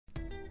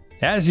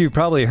As you've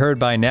probably heard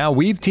by now,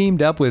 we've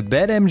teamed up with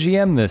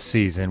BetMGM this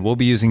season. We'll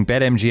be using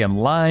BetMGM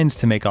lines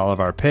to make all of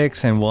our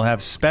picks, and we'll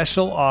have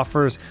special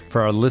offers for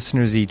our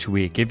listeners each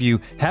week. If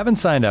you haven't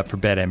signed up for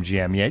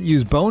BetMGM yet,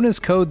 use bonus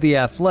code The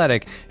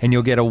Athletic, and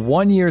you'll get a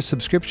 1-year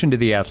subscription to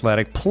The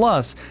Athletic,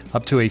 plus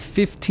up to a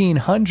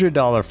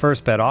 $1,500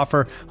 first bet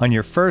offer on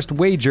your first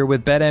wager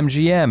with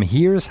BetMGM.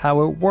 Here's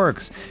how it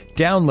works.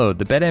 Download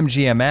the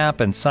BetMGM app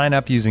and sign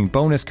up using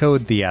bonus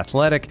code The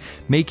Athletic.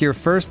 Make your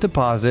first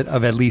deposit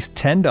of at least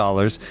 $10.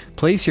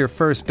 Place your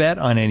first bet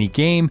on any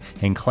game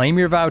and claim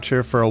your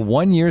voucher for a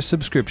 1-year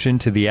subscription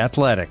to The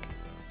Athletic.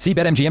 See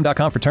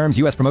BetMGM.com for terms.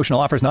 U.S. promotional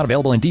offers not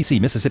available in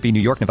D.C., Mississippi, New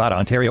York, Nevada,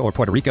 Ontario, or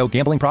Puerto Rico.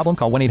 Gambling problem?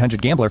 Call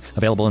 1-800-GAMBLER.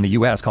 Available in the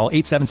U.S. Call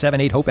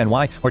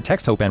 877-8-HOPE-NY or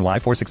text HOPE-NY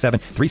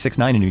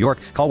 467-369 in New York.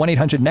 Call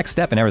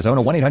 1-800-NEXT-STEP in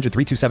Arizona.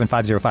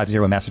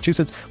 1-800-327-5050 in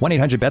Massachusetts.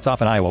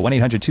 1-800-BETS-OFF in Iowa.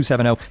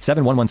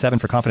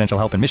 1-800-270-7117 for confidential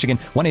help in Michigan.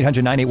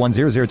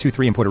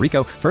 1-800-981-0023 in Puerto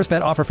Rico. First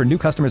bet offer for new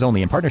customers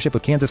only in partnership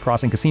with Kansas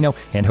Crossing Casino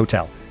and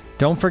Hotel.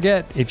 Don't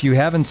forget, if you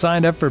haven't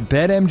signed up for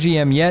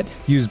BetMGM yet,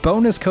 use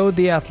bonus code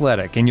The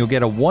Athletic, and you'll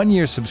get a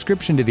 1-year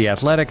subscription to The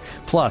Athletic,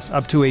 plus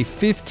up to a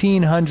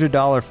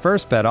 $1,500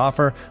 first bet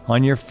offer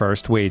on your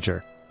first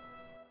wager.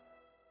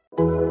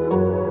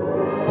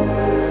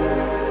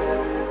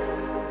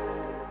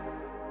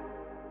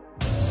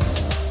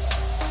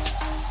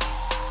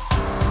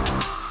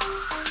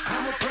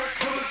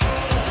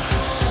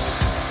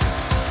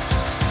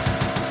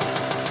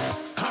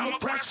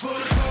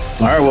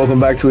 All right, welcome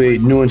back to a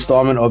new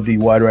installment of the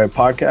Wide Right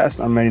Podcast.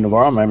 I'm Manny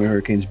Navarro, Miami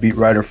Hurricanes beat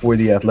writer for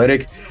The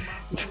Athletic.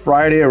 It's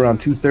Friday around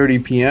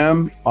 2:30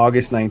 p.m.,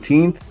 August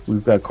 19th.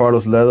 We've got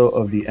Carlos Ledo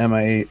of the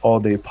MIA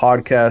All Day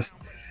Podcast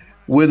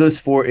with us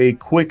for a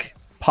quick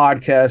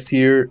podcast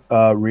here,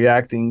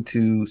 reacting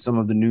to some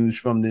of the news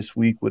from this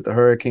week with the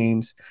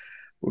Hurricanes.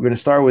 We're going to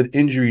start with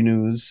injury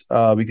news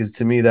because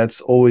to me,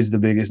 that's always the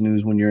biggest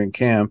news when you're in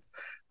camp.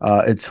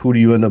 It's who do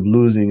you end up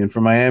losing? And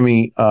for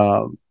Miami,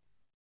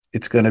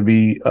 it's going to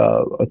be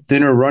a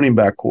thinner running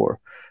back core.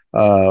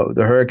 The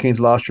Hurricanes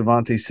lost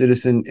Trevante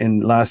Citizen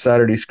in last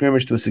Saturday's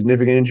scrimmage to a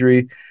significant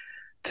injury.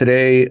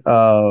 Today,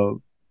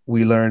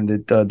 we learned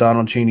that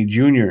Donald Chaney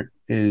Jr.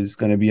 is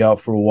going to be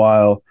out for a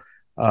while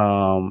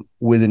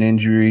with an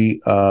injury.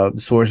 The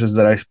sources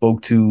that I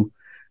spoke to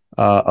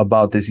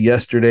about this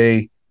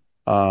yesterday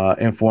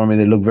informed me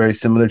they look very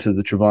similar to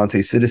the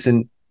Trevante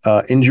Citizen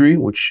injury,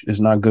 which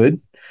is not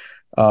good.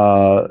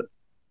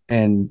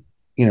 And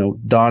you know,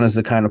 Don is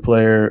the kind of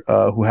player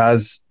who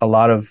has a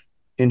lot of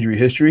injury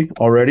history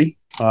already,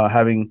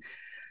 having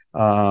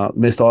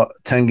missed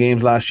 10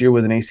 games last year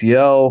with an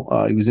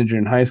ACL. He was injured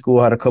in high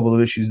school, had a couple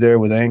of issues there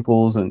with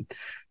ankles, and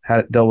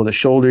had dealt with a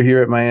shoulder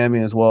here at Miami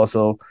as well.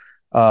 So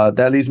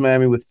that leaves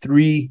Miami with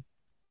 3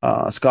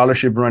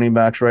 scholarship running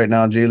backs right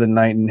now: Jalen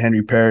Knighton,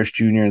 Henry Parrish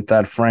Jr., and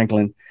Thad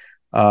Franklin.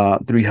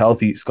 3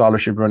 healthy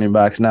scholarship running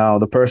backs. Now,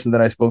 the person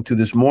that I spoke to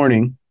this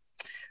morning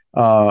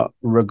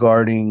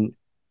regarding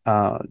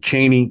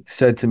Chaney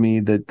said to me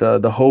that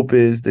the hope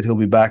is that he'll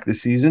be back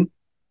this season.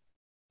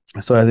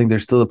 So I think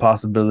there's still a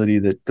possibility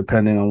that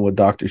depending on what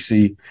doctors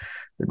see,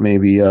 that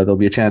maybe there'll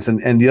be a chance.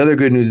 And the other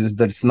good news is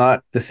that it's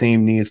not the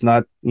same knee. It's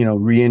not,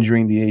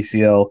 re-injuring the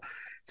ACL.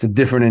 It's a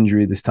different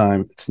injury this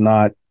time. It's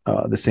not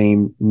the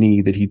same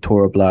knee that he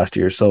tore up last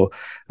year. So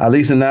at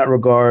least in that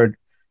regard,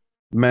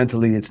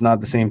 mentally, it's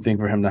not the same thing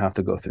for him to have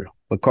to go through.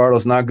 But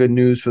Carlos, not good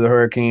news for the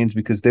Hurricanes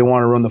because they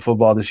want to run the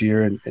football this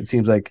year, and it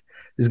seems like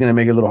this is going to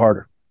make it a little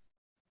harder.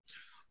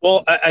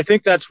 Well, I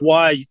think that's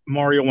why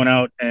Mario went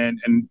out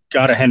and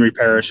got a Henry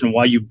Parrish, and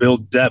why you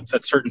build depth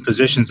at certain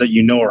positions that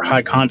are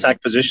high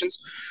contact positions,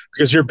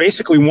 because you're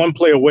basically one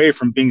play away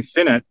from being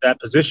thin at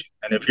that position.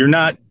 And if you're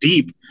not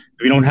deep,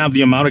 if you don't have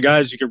the amount of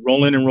guys you can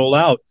roll in and roll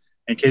out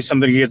in case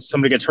somebody gets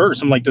hurt or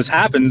something like this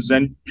happens,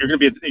 then you're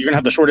gonna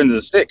have the short end of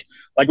the stick,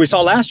 like we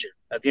saw last year.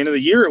 At the end of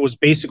the year, it was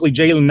basically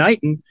Jalen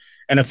Knighton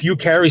and a few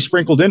carries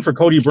sprinkled in for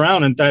Cody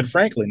Brown and Thad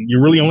Franklin. You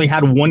really only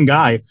had one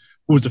guy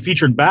who was a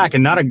featured back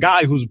and not a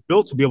guy who's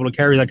built to be able to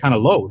carry that kind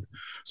of load.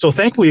 So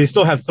thankfully, they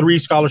still have 3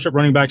 scholarship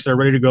running backs that are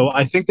ready to go.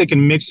 I think they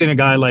can mix in a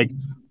guy like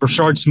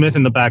Brashard Smith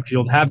in the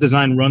backfield, have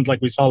design runs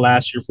like we saw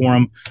last year for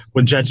him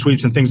with jet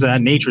sweeps and things of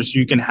that nature. So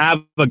you can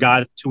have a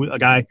guy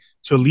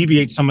to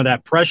alleviate some of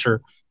that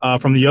pressure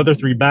from the other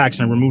 3 backs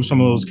and remove some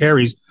of those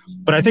carries.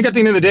 But I think at the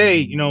end of the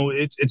day,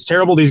 it's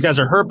terrible these guys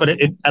are hurt, but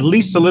it at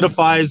least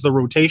solidifies the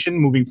rotation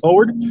moving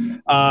forward.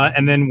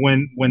 And then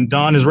when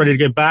Don is ready to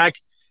get back,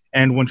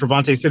 and when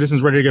Trevante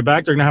Citizen's ready to get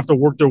back, they're going to have to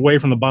work their way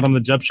from the bottom of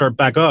the depth chart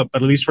back up.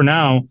 But at least for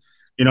now,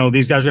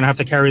 these guys are going to have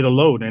to carry the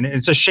load. And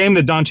it's a shame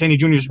that Don Chaney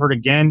Jr. is hurt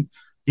again.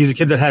 He's a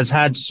kid that has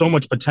had so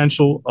much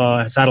potential,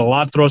 has had a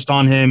lot thrust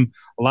on him,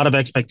 a lot of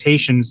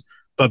expectations,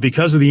 but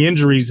because of the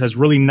injuries has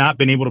really not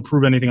been able to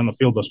prove anything on the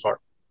field thus far.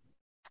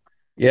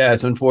 Yeah,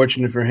 it's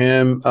unfortunate for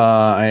him.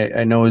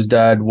 I know his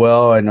dad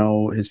well. I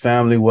know his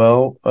family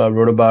well.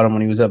 Wrote about him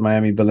when he was at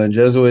Miami Belen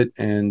Jesuit.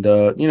 And,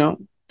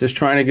 just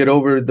trying to get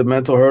over the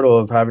mental hurdle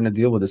of having to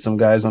deal with it. Some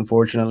guys,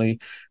 unfortunately,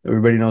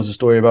 everybody knows the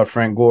story about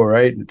Frank Gore,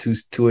 right? The two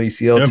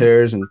ACL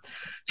tears, and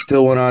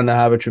still went on to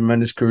have a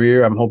tremendous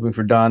career. I'm hoping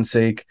for Don's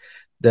sake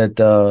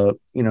that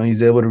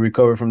he's able to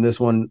recover from this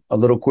one a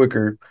little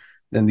quicker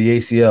than the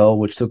ACL,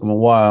 which took him a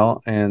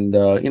while. And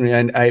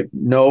and I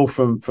know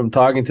from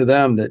talking to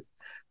them that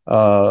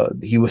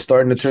he was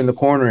starting to turn the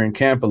corner in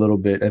camp a little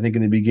bit. I think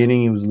in the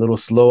beginning he was a little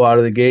slow out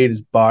of the gate,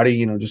 his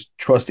body, just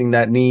trusting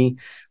that knee,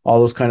 all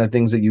those kind of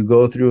things that you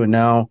go through. And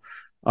now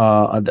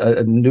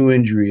a new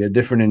injury, a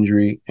different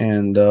injury,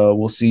 and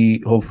we'll see.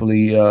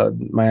 Hopefully,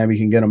 Miami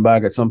can get him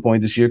back at some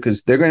point this year,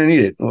 because they're going to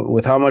need it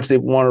with how much they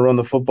want to run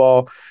the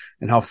football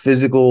and how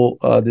physical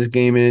this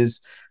game is.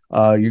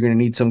 You're going to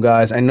need some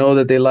guys. I know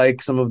that they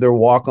like some of their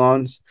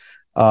walk-ons.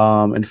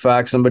 In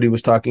fact, somebody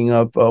was talking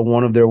up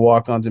one of their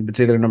walk-ons in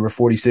particular, number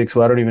 46,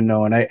 who I don't even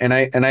know. And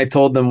I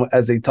told them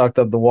as they talked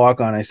up the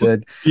walk-on, I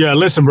said, "Yeah,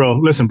 listen, bro.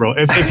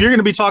 If you're going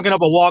to be talking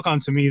up a walk-on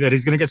to me that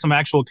he's going to get some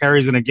actual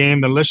carries in a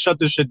game, then let's shut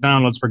this shit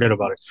down. Let's forget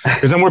about it.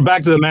 Because then we're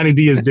back to the Manny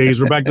Diaz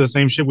days. We're back to the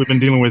same shit we've been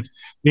dealing with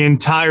the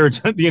entirety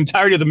of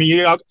the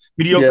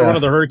mediocre run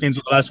of the Hurricanes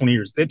for the last 20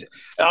 years.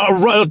 A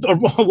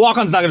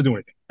walk-on's not going to do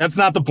anything. That's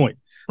not the point.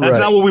 That's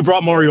not what we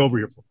brought Mario over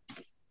here for."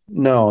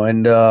 No,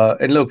 and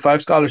look,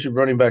 5 scholarship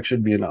running back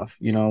should be enough.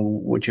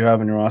 What you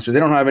have in your roster. They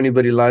don't have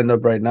anybody lined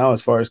up right now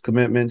as far as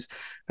commitments.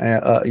 For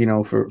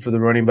the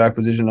running back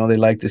position. They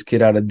like this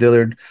kid out of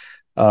Dillard,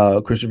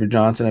 Christopher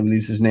Johnson, I believe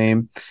is his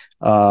name,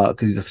 because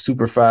he's a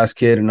super fast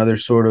kid. Another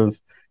sort of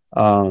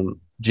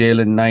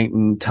Jalen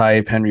Knighton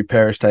type, Henry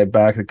Parrish type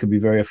back that could be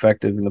very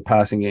effective in the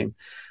passing game.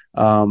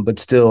 But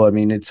still,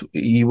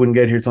 he wouldn't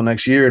get here till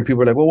next year. And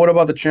people are like, well, what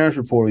about the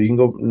transfer portal? You can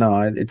go.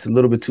 No, it's a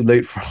little bit too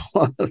late for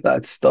all of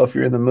that stuff.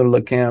 You're in the middle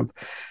of camp.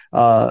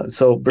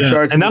 So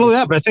Brashard's and not only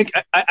that, but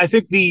I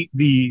think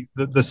the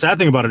sad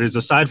thing about it is,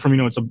 aside from,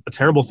 it's a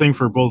terrible thing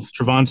for both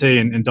Travante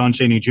and Don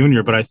Chaney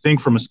Jr., but I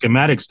think from a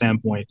schematic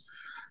standpoint,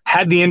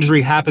 had the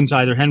injury happened to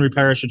either Henry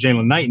Parrish or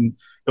Jalen Knighton,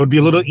 it would be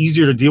a little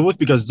easier to deal with,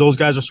 because those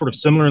guys are sort of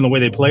similar in the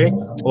way they play.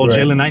 Well,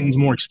 Jalen Knighton's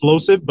more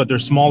explosive, but they're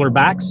smaller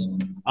backs.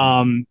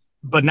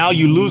 But now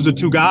you lose the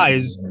two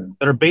guys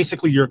that are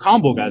basically your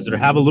combo guys that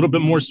have a little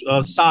bit more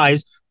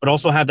size, but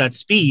also have that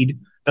speed,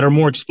 that are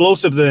more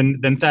explosive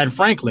than Thad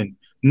Franklin.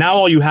 Now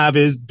all you have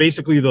is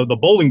basically the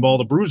bowling ball,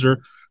 the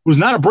bruiser, who's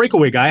not a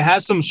breakaway guy,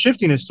 has some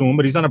shiftiness to him,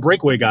 but he's not a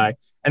breakaway guy.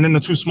 And then the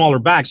two smaller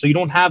backs. So you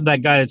don't have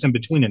that guy that's in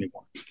between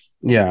anymore.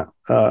 Yeah,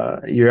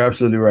 you're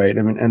absolutely right.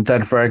 And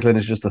Thad Franklin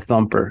is just a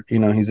thumper.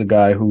 He's a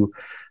guy who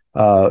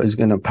is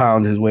going to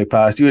pound his way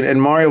past you.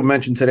 And Mario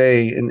mentioned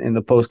today in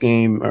the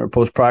post-game or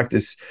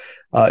post-practice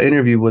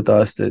interview with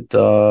us that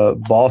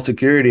ball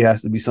security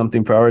has to be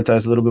something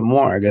prioritized a little bit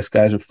more. I guess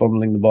guys are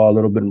fumbling the ball a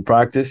little bit in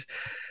practice.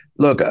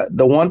 Look,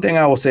 the one thing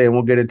I will say, and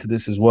we'll get into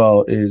this as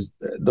well, is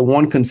the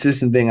one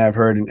consistent thing I've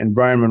heard, and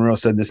Brian Monroe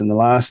said this in the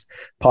last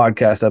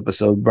podcast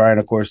episode. Brian,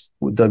 of course,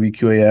 with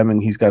WQAM,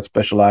 and he's got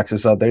special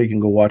access out there. You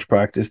can go watch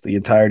practice, the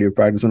entirety of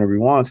practice, whenever he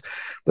wants.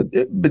 But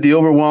the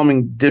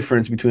overwhelming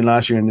difference between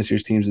last year and this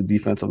year's team is the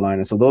defensive line.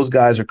 And so those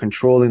guys are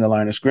controlling the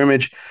line of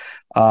scrimmage.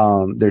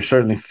 They're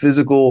certainly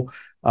physical.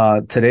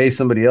 Today,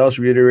 somebody else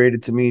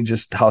reiterated to me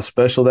just how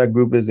special that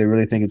group is. They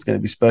really think it's going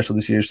to be special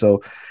this year.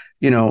 So,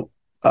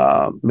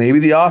 maybe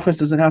the offense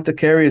doesn't have to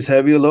carry as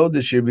heavy a load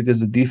this year, because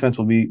the defense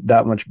will be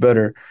that much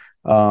better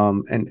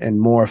and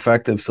more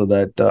effective, so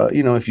that,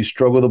 if you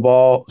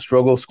struggle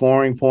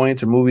scoring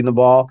points or moving the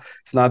ball,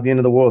 it's not the end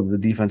of the world. The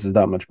defense is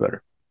that much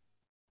better.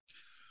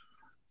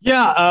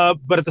 Yeah,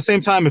 but at the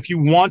same time, if you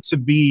want to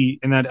be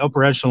in that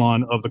upper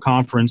echelon of the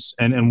conference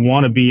and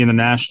want to be in the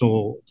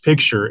national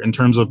picture in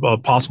terms of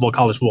possible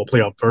college football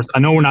playoff berth, I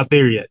know we're not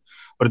there yet,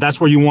 but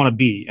that's where you want to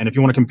be. And if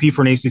you want to compete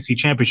for an ACC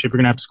championship, you're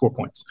going to have to score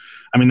points.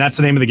 That's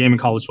the name of the game in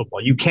college football.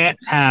 You can't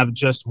have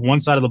just one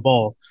side of the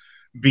ball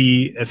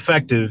be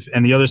effective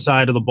and the other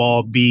side of the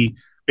ball be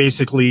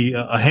basically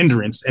a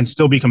hindrance and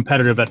still be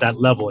competitive at that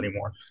level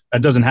anymore.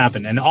 That doesn't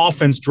happen. And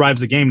offense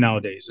drives the game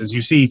nowadays. As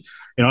you see,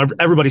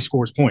 everybody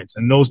scores points,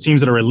 and those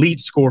teams that are elite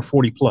score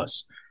 40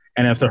 plus.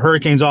 And if the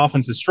Hurricanes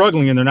offense is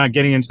struggling and they're not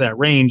getting into that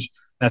range,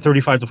 that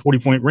 35 to 40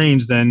 point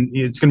range, then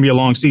it's going to be a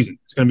long season.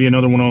 It's going to be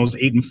another one of those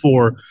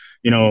 8-4,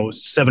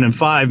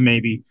 7-5,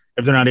 maybe,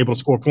 if they're not able to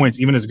score points,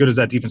 even as good as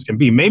that defense can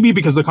be. Maybe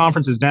because the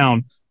conference is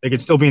down, they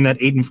could still be in that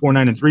 8-4,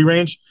 9-3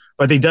 range,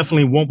 but they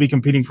definitely won't be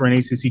competing for an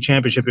ACC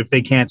championship if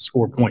they can't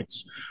score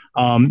points.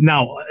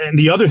 Now, and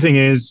the other thing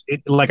is,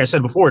 like I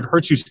said before, it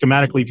hurts you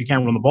schematically if you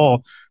can't run the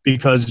ball,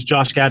 because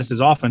Josh Gaddis's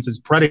offense is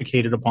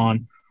predicated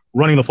upon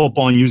running the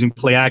football and using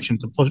play action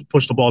to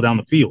push the ball down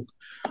the field.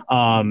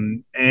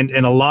 And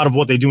a lot of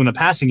what they do in the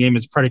passing game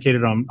is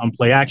predicated on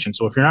play action.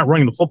 So if you're not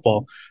running the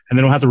football and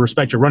they don't have to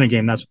respect your running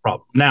game, that's a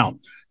problem. Now,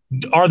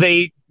 are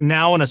they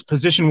now in a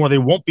position where they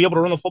won't be able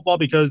to run the football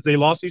because they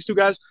lost these two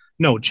guys?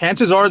 No,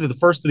 chances are that the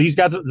first of these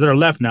guys that are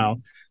left now,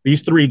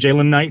 these three,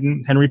 Jalen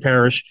Knighton, Henry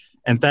Parrish,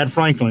 and Thad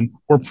Franklin,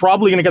 we're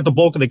probably going to get the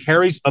bulk of the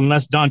carries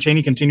unless Don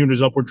Chaney continued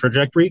his upward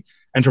trajectory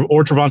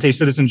or Travante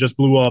Citizen just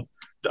blew up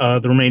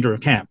the remainder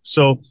of camp.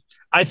 So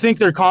I think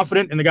they're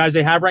confident in the guys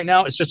they have right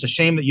now. It's just a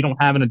shame that you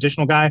don't have an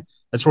additional guy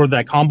that's sort of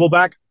that combo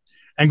back.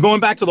 And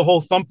going back to the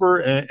whole thumper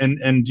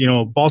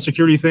and ball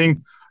security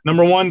thing,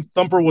 Number one,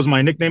 Thumper was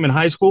my nickname in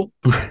high school.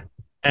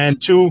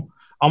 And two,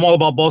 I'm all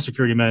about ball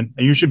security, man.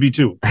 And you should be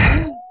too.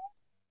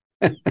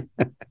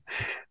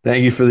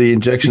 Thank you for the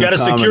injection. You got to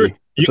secure.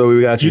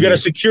 We got you got to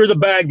secure the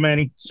bag,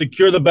 Manny.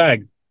 Secure the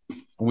bag.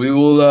 We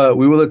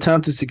will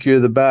attempt to secure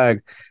the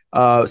bag.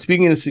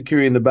 Speaking of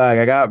securing the bag,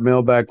 I got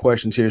mailbag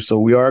questions here, so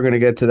we are going to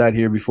get to that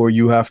here before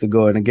you have to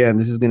go. And again,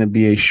 this is going to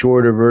be a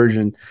shorter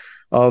version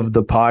of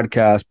the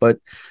podcast, but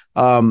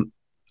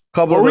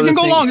couple. Or we can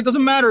go long. It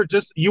doesn't matter.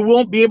 Just you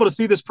won't be able to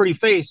see this pretty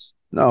face.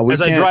 No,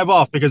 as I drive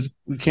off because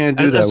we can't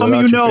do that. As some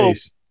of you know,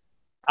 face.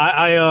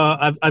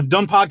 I've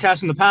done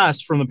podcasts in the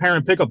past from the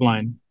parent pickup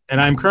line,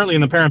 and I'm currently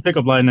in the parent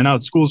pickup line, and now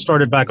school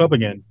started back up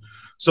again.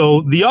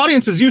 So the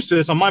audience is used to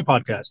this on my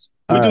podcast.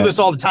 We do this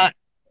all the time.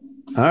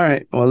 All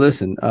right. Well,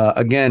 listen,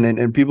 again,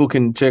 and people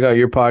can check out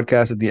your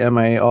podcast at the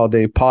MIA All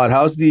Day Pod.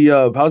 How's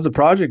the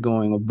project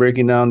going of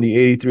breaking down the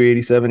 83,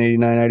 87,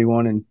 89,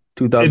 91, and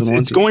 2001?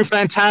 It's going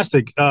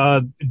fantastic.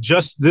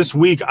 Just this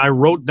week, I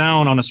wrote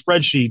down on a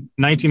spreadsheet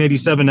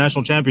 1987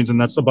 national champions, and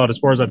that's about as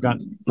far as I've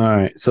gotten. All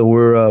right. So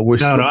we're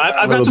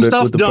I've got some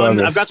stuff done.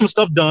 I've got some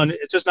stuff done.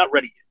 It's just not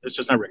ready yet. It's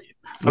just not ready yet.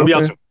 It'll be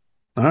out soon.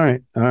 All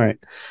right.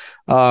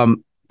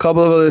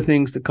 Couple of other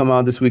things to come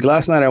out this week.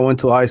 Last night I went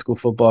to a high school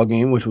football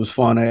game, which was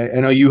fun. I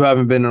know you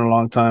haven't been in a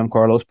long time,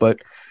 Carlos, but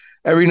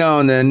every now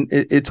and then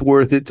it's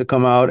worth it to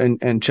come out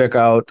and check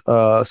out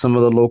some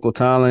of the local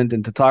talent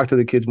and to talk to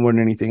the kids more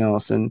than anything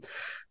else. And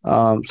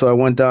so I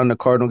went down to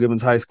Cardinal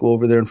Gibbons High School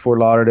over there in Fort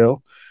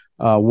Lauderdale,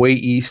 way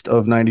east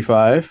of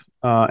 95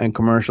 and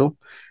Commercial,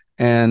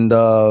 and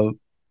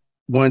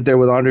went there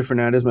with Andre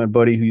Fernandez, my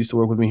buddy who used to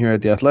work with me here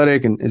at the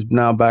Athletic and is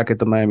now back at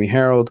the Miami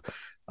Herald.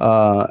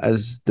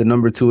 As the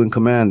number 2 in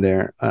command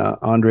there.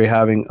 Andre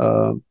having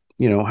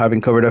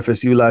covered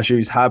FSU last year,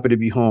 he's happy to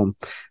be home,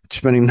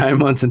 spending 9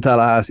 months in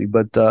Tallahassee.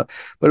 But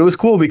it was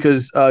cool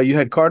because you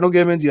had Cardinal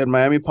Gibbons, you had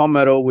Miami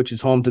Palmetto, which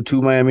is home to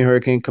 2 Miami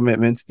Hurricane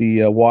commitments,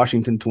 the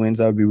Washington twins,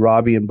 that would be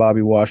Robbie and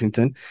Bobby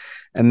Washington.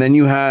 And then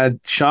you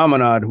had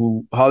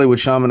Hollywood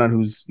Chaminade,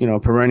 who's,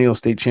 perennial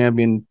state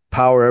champion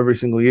power every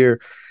single year.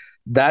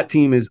 That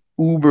team is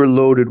uber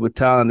loaded with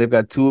talent. They've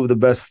got 2 of the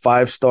best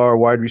 5-star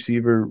wide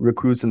receiver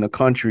recruits in the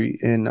country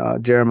in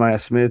Jeremiah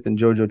Smith and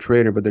JoJo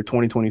Trader, but they're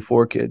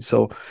 2024 kids.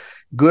 So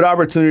good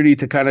opportunity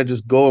to kind of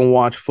just go and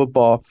watch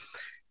football.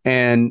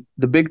 And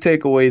the big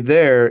takeaway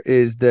there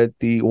is that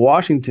the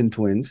Washington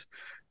twins,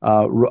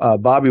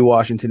 Bobby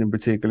Washington in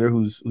particular,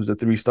 who's a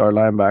 3-star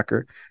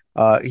linebacker,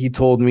 he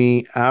told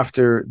me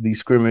after the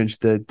scrimmage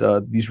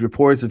that these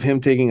reports of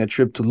him taking a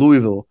trip to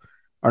Louisville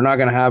are not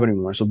going to happen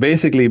anymore. So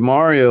basically,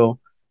 Mario,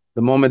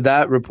 the moment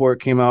that report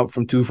came out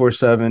from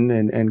 247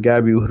 and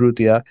Gabby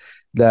Urrutia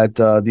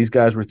that these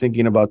guys were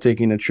thinking about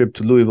taking a trip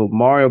to Louisville,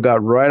 Mario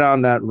got right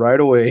on that right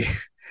away,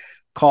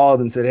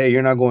 called and said, hey,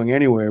 you're not going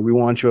anywhere. We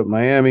want you at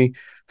Miami.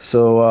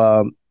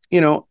 So,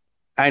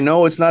 I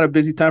know it's not a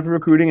busy time for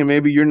recruiting and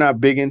maybe you're not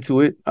big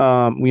into it.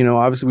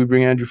 Obviously we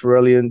bring Andrew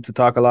Farrelly in to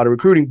talk a lot of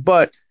recruiting,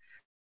 but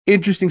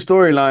interesting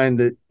storyline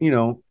that,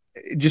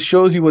 it just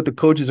shows you what the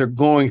coaches are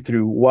going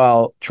through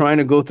while trying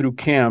to go through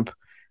camp.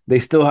 They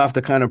still have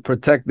to kind of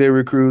protect their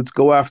recruits,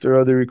 go after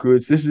other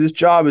recruits. This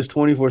job is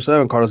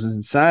 24/7, Carlos. It's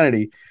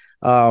insanity.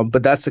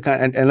 But that's the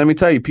kind, and let me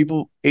tell you,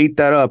 people ate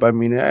that up. I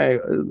mean,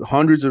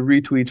 hundreds of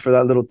retweets for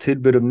that little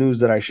tidbit of news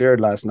that I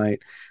shared last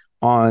night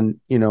on,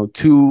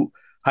 2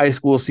 high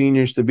school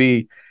seniors to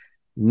be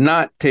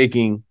not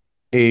taking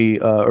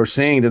or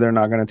saying that they're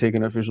not going to take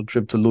an official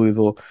trip to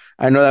Louisville.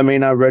 I know that may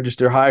not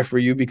register high for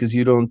you because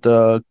you don't,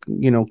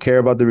 care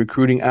about the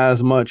recruiting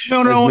as much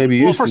as maybe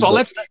you used to. First of all,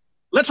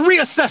 let's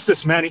reassess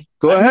this, Manny.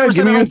 Go ahead,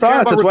 give me your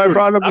thoughts. That's why I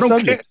brought up the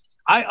subject.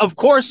 Of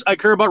course, I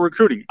care about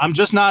recruiting. I'm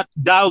just not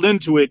dialed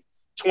into it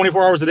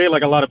 24 hours a day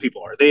like a lot of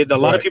people are. A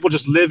lot of people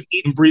just live,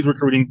 eat, and breathe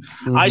recruiting.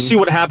 Mm-hmm. I see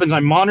what happens. I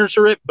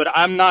monitor it, but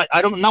I'm not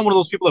one of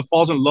those people that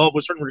falls in love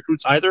with certain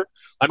recruits either.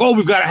 Like, oh,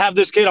 we've got to have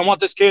this kid. I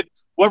want this kid.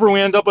 Whoever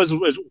we end up is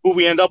who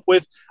we end up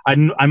with. I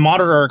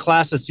monitor our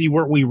class to see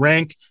where we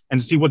rank and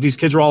to see what these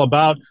kids are all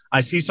about.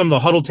 I see some of the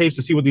huddle tapes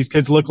to see what these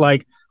kids look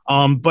like.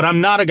 But I'm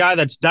not a guy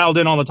that's dialed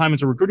in all the time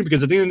into recruiting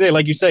because at the end of the day,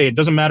 like you say, it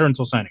doesn't matter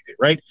until signing day,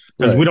 right?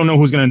 Because we don't know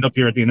who's going to end up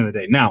here at the end of the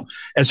day. Now,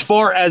 as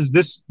far as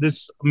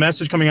this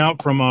message coming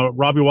out from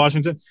Robbie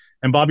Washington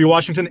and Bobby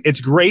Washington,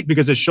 it's great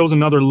because it shows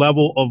another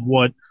level of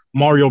what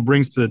Mario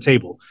brings to the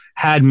table.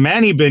 Had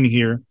Manny been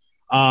here,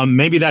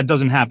 maybe that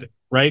doesn't happen,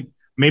 right?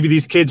 Maybe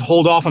these kids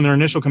hold off on their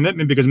initial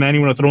commitment because Manny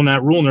would have thrown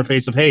that rule in their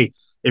face of, hey,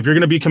 if you're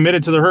going to be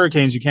committed to the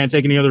Hurricanes, you can't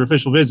take any other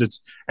official visits.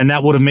 And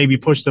that would have maybe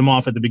pushed them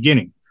off at the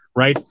beginning,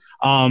 right?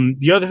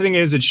 The other thing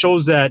is it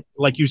shows that,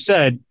 like you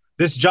said,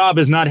 this job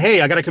is not,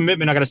 hey, I got a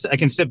commitment. I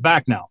can sit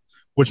back now,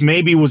 which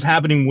maybe was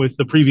happening with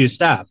the previous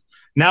staff.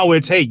 Now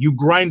it's, hey, you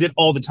grind it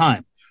all the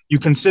time. You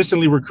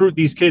consistently recruit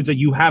these kids that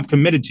you have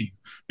committed to you.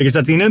 Because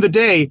at the end of the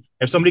day,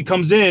 if somebody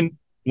comes in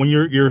when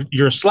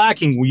you're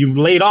slacking, when you've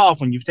laid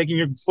off, when you've taken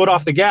your foot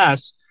off the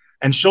gas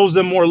and shows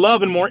them more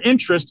love and more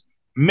interest,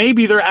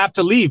 maybe they're apt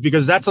to leave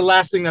because that's the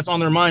last thing that's on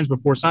their minds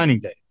before signing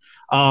day.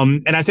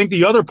 And I think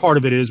the other part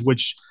of it is,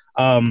 which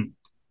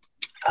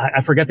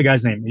I forget the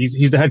guy's name.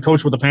 He's the head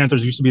coach with the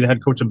Panthers. He used to be the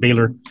head coach of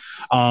Baylor.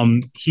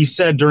 He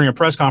said during a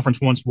press conference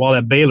once while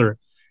at Baylor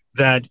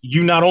that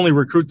you not only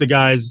recruit the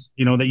guys,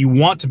 that you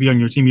want to be on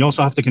your team, you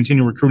also have to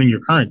continue recruiting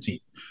your current team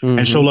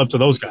and show love to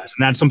those guys.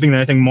 And that's something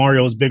that I think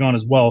Mario is big on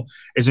as well,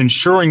 is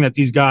ensuring that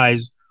these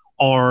guys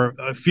are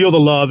feel the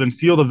love and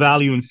feel the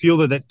value and feel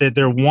that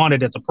they're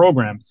wanted at the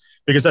program.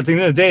 Because at the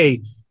end of the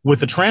day,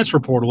 with the transfer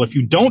portal, if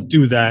you don't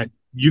do that,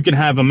 you can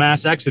have a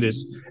mass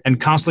exodus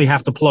and constantly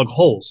have to plug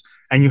holes.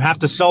 And you have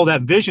to sell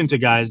that vision to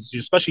guys,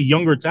 especially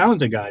younger,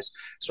 talented guys,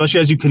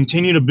 especially as you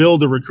continue to build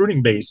the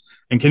recruiting base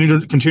and continue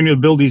to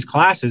build these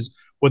classes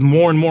with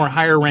more and more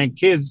higher ranked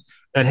kids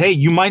that, hey,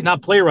 you might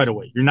not play right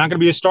away. You're not going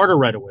to be a starter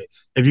right away.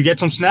 If you get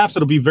some snaps,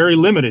 it'll be very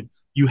limited.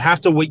 You have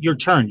to wait your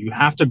turn. You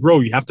have to grow.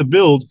 You have to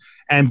build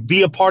and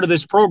be a part of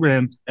this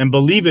program and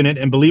believe in it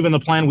and believe in the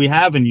plan we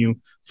have in you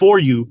for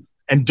you,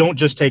 and don't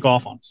just take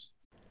off on us.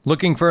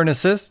 Looking for an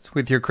assist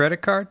with your credit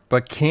card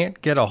but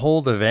can't get a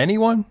hold of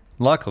anyone?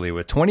 Luckily,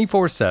 with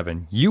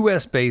 24/7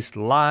 U.S.-based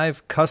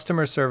live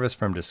customer service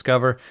from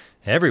Discover,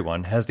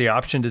 everyone has the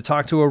option to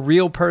talk to a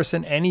real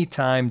person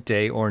anytime,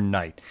 day or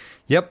night.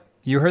 Yep,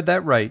 you heard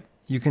that right.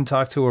 You can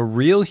talk to a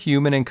real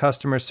human in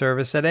customer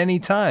service at any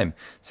time.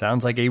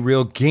 Sounds like a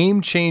real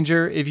game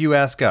changer if you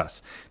ask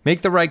us.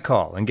 Make the right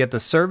call and get the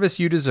service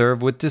you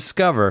deserve with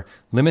Discover.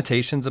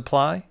 Limitations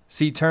apply.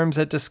 See terms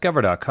at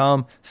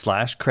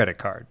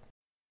discover.com/creditcard.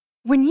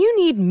 When you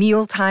need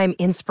mealtime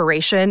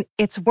inspiration,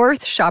 it's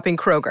worth shopping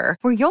Kroger,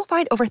 where you'll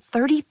find over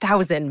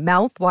 30,000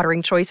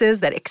 mouth-watering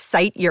choices that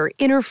excite your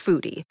inner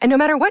foodie. And no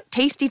matter what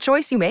tasty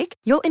choice you make,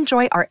 you'll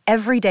enjoy our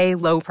everyday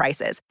low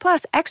prices,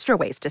 plus extra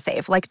ways to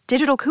save, like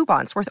digital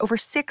coupons worth over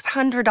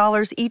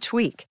 $600 each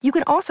week. You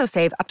can also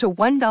save up to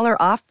 $1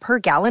 off per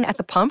gallon at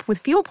the pump with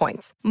fuel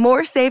points.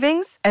 More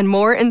savings and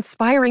more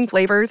inspiring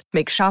flavors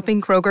make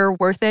shopping Kroger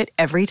worth it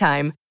every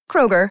time.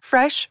 Kroger,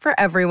 fresh for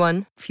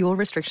everyone. Fuel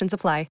restrictions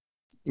apply.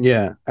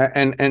 Yeah,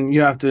 and you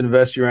have to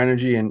invest your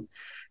energy. And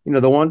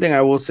the one thing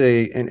I will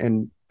say,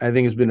 and I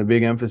think it's been a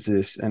big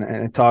emphasis, and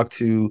I talked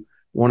to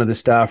one of the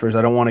staffers.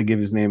 I don't want to give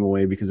his name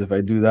away, because if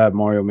I do that,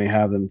 Mario may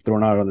have them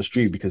thrown out on the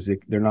street, because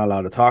they're not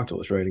allowed to talk to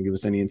us, right, and give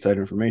us any inside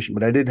information.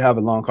 But I did have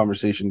a long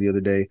conversation the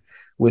other day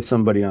with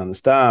somebody on the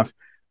staff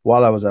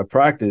while I was at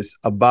practice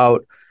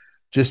about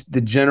just the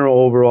general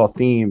overall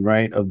theme,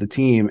 right, of the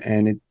team.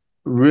 And it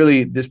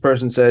really, this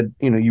person said,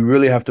 you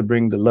really have to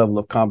bring the level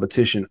of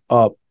competition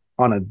up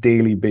on a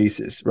daily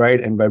basis,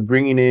 right? And by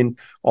bringing in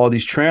all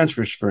these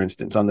transfers, for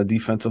instance, on the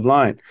defensive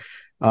line,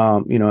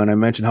 and I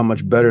mentioned how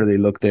much better they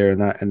look there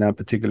in that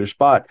particular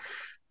spot.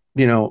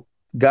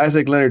 Guys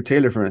like Leonard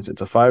Taylor, for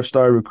instance, a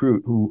 5-star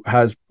recruit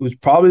who's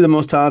probably the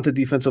most talented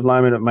defensive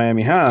lineman that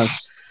Miami has.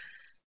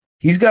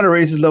 He's got to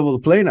raise his level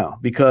of play now,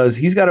 because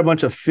he's got a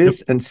bunch of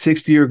 5th and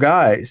 6th year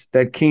guys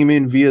that came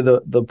in via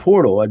the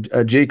portal,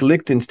 a Jake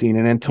Lichtenstein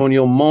and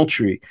Antonio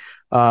Moultrie,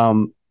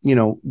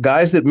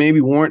 guys that maybe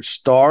weren't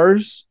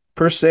stars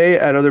per se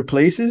at other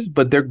places,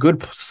 but they're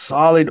good,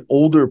 solid,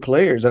 older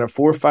players that have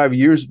 4 or 5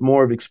 years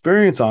more of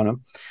experience on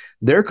them.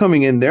 They're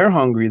coming in, they're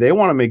hungry, they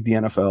want to make the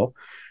NFL.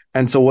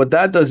 And so what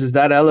that does is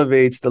that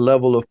elevates the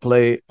level of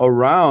play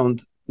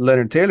around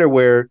Leonard Taylor,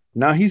 where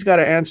now he's got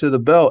to answer the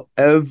bell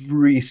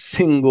every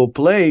single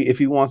play if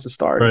he wants to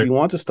start, if he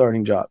wants a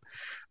starting job.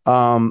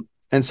 And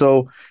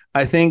so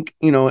I think,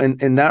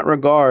 in that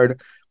regard,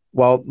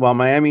 while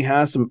Miami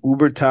has some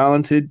uber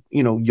talented,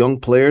 young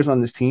players on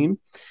this team,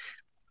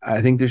 I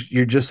think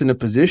you're just in a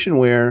position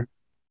where,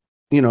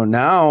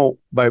 now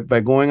by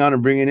going on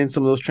and bringing in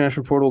some of those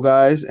transfer portal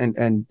guys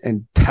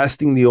and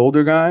testing the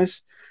older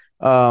guys,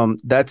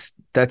 that's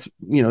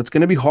it's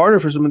going to be harder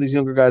for some of these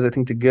younger guys, I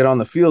think, to get on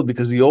the field,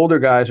 because the older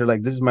guys are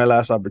like, this is my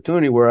last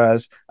opportunity.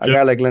 Whereas a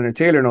guy like Leonard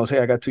Taylor knows, hey,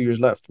 I got 2 years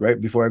left,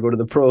 right, before I go to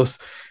the pros.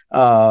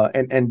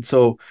 And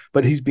so,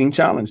 but he's being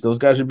challenged. Those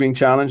guys are being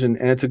challenged, and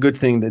it's a good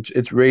thing that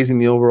it's raising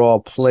the overall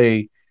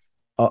play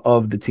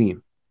of the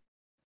team.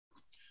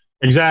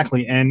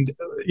 Exactly. And,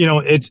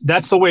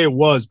 that's the way it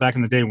was back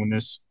in the day when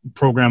this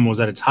program was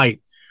at its height.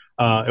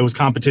 It was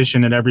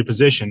competition at every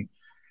position,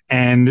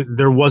 and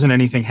there wasn't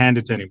anything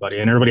handed to anybody,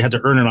 and everybody had to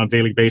earn it on a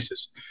daily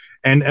basis.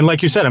 And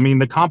like you said, I mean,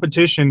 the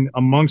competition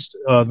amongst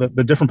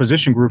the different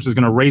position groups is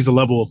going to raise the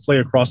level of play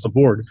across the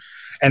board.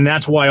 And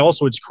that's why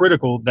also it's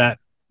critical that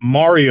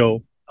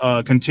Mario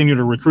continue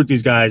to recruit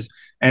these guys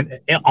and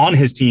on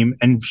his team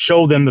and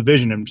show them the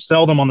vision and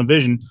sell them on the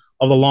vision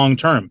of the long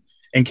term,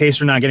 in case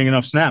they're not getting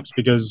enough snaps,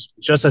 because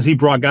just as he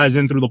brought guys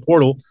in through the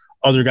portal,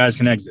 other guys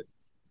can exit.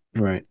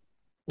 Right.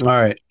 All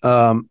right.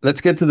 Let's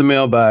get to the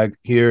mailbag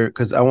here,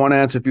 because I want to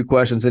answer a few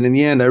questions. And in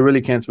the end, I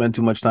really can't spend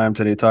too much time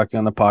today talking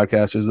on the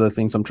podcast. There's other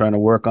things I'm trying to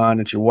work on.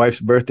 It's your wife's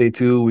birthday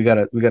too. We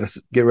gotta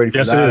get ready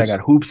for that. I got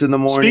hoops in the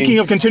morning. Speaking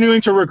of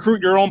continuing to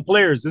recruit your own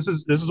players, this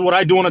is what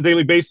I do on a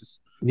daily basis.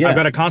 Yeah. I've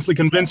got to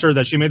constantly convince her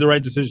that she made the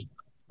right decision.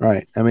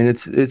 Right. I mean,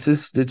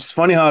 it's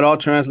funny how it all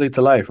translates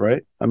to life,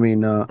 right? I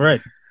mean,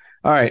 right.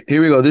 All right,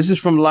 here we go. This is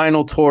from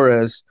Lionel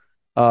Torres.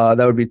 That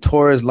would be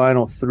Torres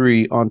Lionel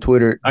 3 on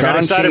Twitter. I got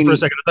excited for a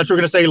second. I thought you were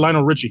going to say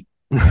Lionel Richie.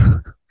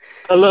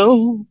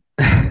 Hello.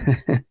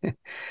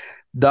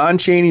 Don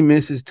Chaney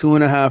misses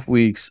 2.5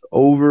 weeks,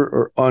 over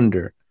or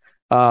under?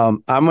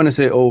 I'm going to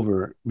say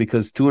over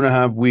because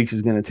 2.5 weeks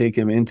is going to take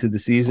him into the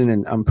season,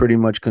 and I'm pretty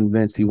much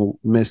convinced he will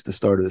miss the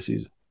start of the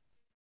season.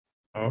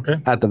 Okay.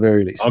 At the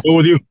very least. I'll go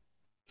with you.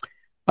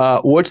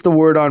 What's the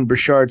word on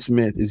Brashard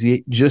Smith? Is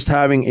he just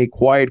having a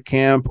quiet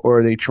camp, or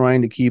are they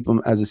trying to keep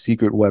him as a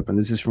secret weapon?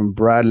 This is from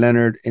Brad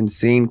Leonard,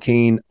 Insane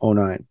Kane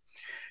 09.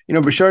 You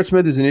know, Brashard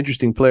Smith is an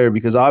interesting player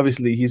because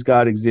obviously he's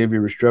got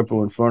Xavier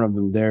Restrepo in front of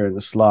him there in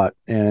the slot.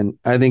 And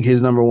I think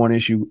his number one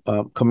issue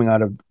coming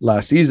out of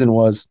last season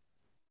was,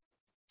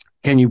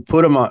 can you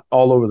put him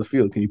all over the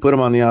field? Can you put him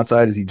on the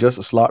outside? Is he just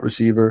a slot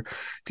receiver?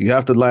 Do you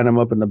have to line him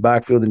up in the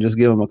backfield and just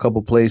give him a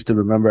couple plays to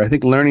remember? I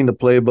think learning the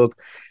playbook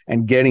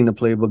and getting the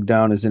playbook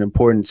down is an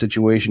important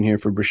situation here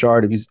for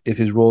Brashard if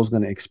his role is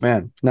going to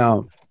expand.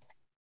 Now,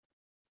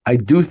 I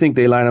do think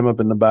they line him up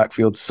in the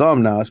backfield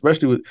some now,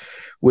 especially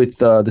with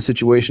the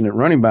situation at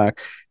running back.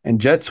 And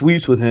jet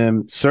sweeps with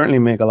him certainly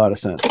make a lot of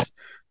sense.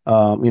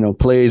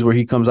 Plays where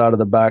he comes out of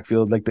the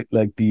backfield,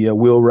 like the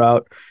wheel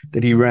route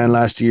that he ran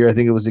last year. I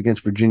think it was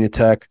against Virginia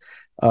Tech,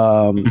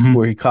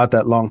 where he caught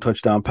that long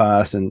touchdown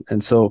pass.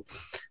 And so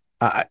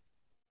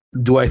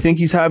do I think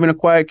he's having a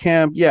quiet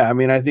camp? Yeah. I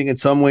mean, I think in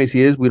some ways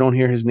he is. We don't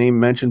hear his name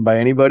mentioned by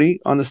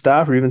anybody on the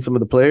staff or even some of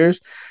the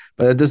players,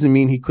 but that doesn't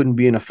mean he couldn't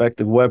be an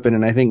effective weapon.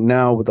 And I think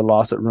now with the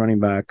loss at running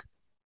back,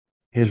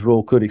 his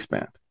role could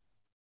expand.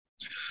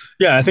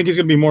 Yeah, I think he's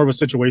going to be more of a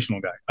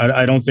situational guy.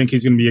 I don't think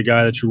he's going to be a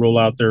guy that you roll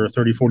out there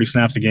 30, 40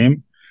 snaps a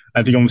game.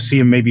 I think I'm going to see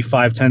him maybe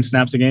 5, 10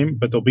 snaps a game,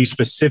 but there'll be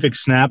specific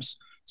snaps,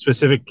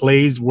 specific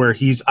plays where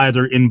he's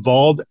either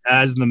involved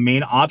as the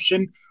main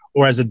option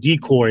or as a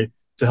decoy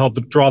to help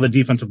draw the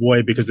defensive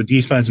away because the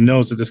defense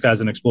knows that this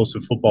guy's an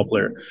explosive football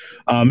player.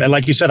 And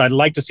like you said, I'd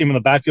like to see him in the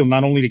backfield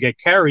not only to get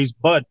carries,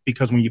 but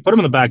because when you put him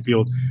in the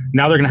backfield,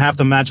 now they're going to have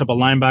to match up a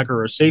linebacker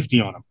or a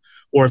safety on him.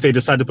 Or if they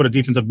decide to put a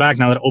defensive back,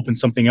 now that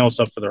opens something else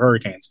up for the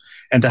Hurricanes.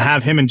 And to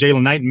have him and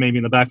Jalen Knighton maybe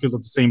in the backfield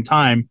at the same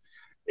time,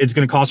 it's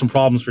going to cause some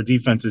problems for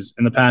defenses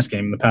in the pass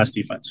game, in the pass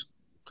defense.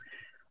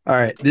 All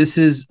right. This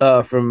is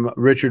from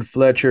Richard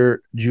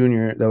Fletcher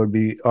Jr. That would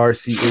be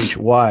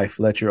RCHY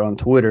Fletcher on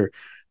Twitter.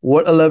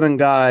 What 11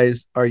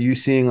 guys are you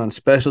seeing on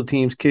special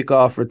teams,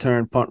 kickoff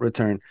return, punt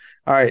return?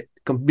 All right.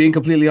 Being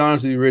completely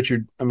honest with you,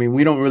 Richard, I mean,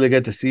 we don't really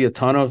get to see a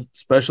ton of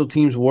special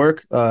teams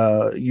work.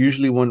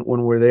 Usually when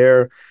we're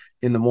there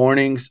in the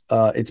mornings,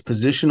 it's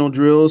positional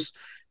drills,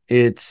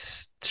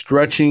 it's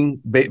stretching,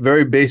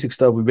 very basic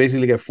stuff. We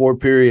basically get 4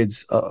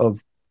 periods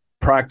of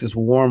practice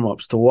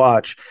warm-ups to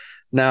watch.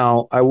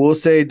 Now, I will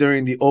say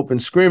during the open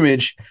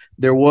scrimmage,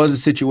 there was a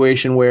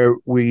situation where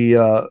we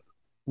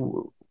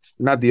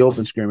not the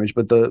open scrimmage,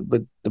 but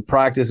the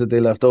practice that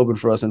they left open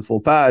for us in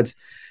full pads,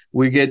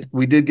 we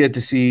did get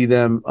to see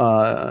them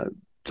a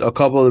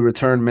couple of the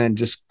return men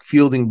just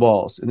fielding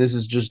balls, and this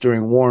is just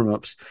during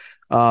warm-ups.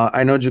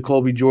 I know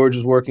Jacoby George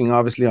is working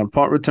obviously on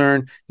punt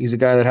return. He's a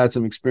guy that had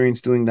some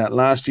experience doing that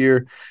last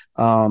year.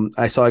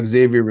 I saw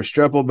Xavier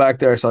Restrepo back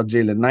there. I saw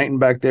Jalen Knighton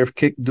back there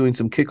doing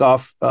some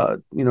kickoff,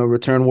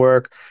 return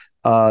work.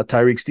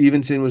 Tyreek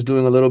Stevenson was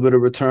doing a little bit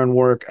of return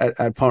work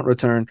at punt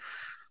return.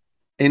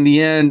 In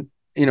the end,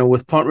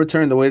 with punt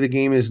return, the way the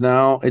game is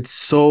now, it's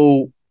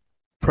so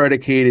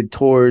predicated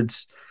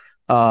towards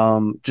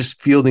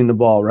just fielding the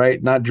ball,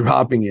 right? Not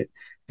dropping it.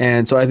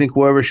 And so I think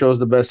whoever shows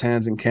the best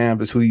hands in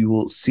camp is who you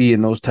will see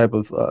in those type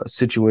of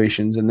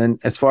situations. And then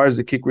as far as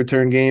the kick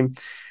return game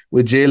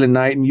with Jalen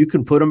Knighton, you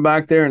can put him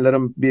back there and let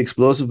him be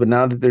explosive. But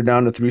now that they're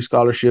down to 3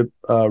 scholarship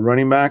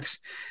running backs,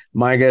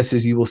 my guess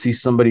is you will see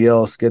somebody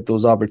else get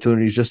those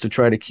opportunities just to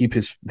try to keep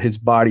his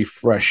body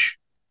fresh.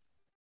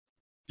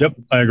 Yep,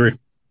 I agree.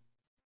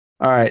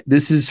 All right.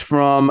 This is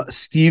from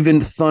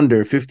Steven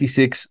Thunder,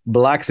 56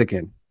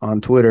 Blaxican on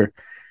Twitter.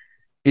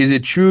 Is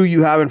it true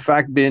you have, in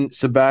fact, been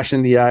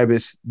Sebastian the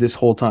Ibis this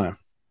whole time?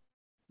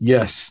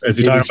 Yes. Is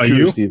he talking about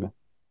you? Steven.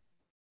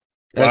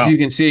 As you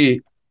can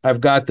see,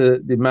 I've got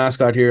the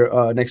mascot here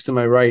next to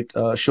my right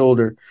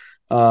shoulder.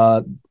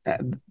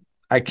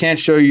 I can't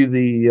show you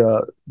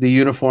the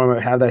uniform.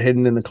 I have that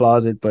hidden in the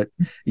closet. But,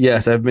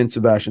 yes, I've been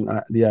Sebastian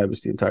the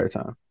Ibis the entire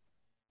time.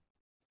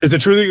 Is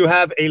it true that you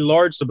have a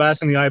large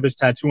Sebastian the Ibis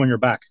tattoo on your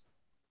back?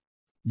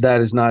 That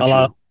is not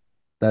true.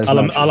 That is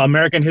not true.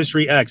 American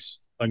History X.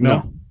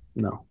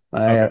 No,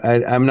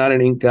 I'm not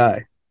an ink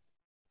guy.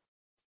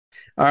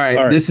 All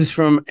right. This is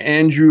from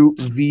Andrew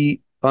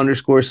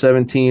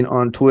V_17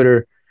 on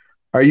Twitter.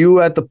 Are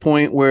you at the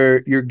point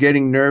where you're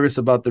getting nervous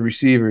about the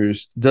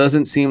receivers?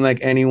 Doesn't seem like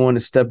anyone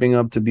is stepping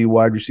up to be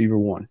wide receiver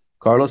 1.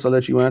 Carlos, I'll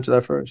let you answer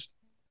that first.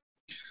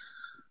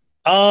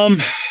 I'm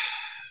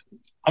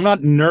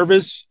not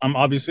nervous. I'm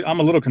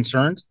a little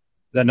concerned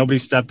that nobody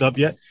stepped up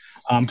yet.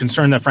 I'm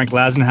concerned that Frank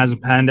Lasman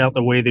hasn't panned out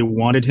the way they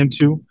wanted him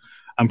to.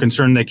 I'm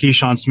concerned that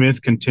Keyshawn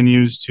Smith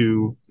continues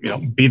to,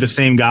 be the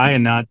same guy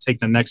and not take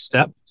the next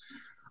step.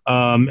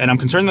 And I'm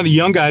concerned that the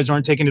young guys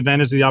aren't taking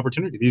advantage of the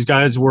opportunity. These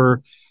guys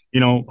were,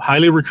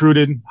 highly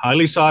recruited,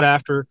 highly sought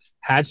after,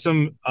 had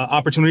some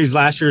opportunities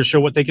last year to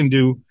show what they can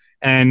do.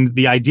 And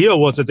the idea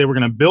was that they were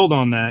going to build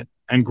on that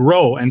and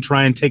grow and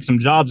try and take some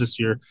jobs this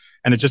year,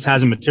 and it just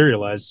hasn't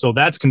materialized. So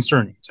that's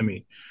concerning to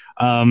me.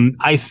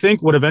 I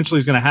think what eventually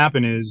is going to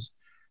happen is,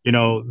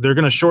 they're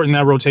going to shorten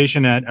that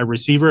rotation at a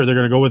receiver. They're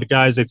going to go with the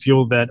guys they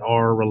feel that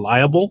are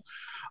reliable.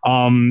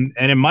 And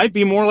it might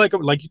be more like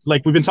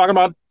we've been talking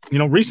about,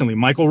 recently,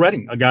 Michael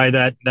Redding, a guy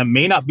that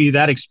may not be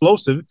that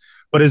explosive,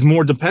 but is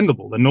more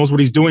dependable, that knows what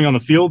he's doing on the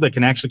field, that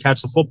can actually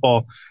catch the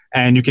football,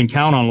 and you can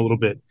count on a little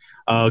bit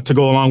to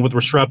go along with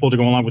Restrepo, to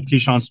go along with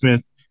Keyshawn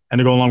Smith, and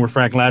to go along with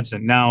Frank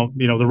Ladson. Now,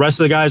 the rest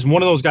of the guys,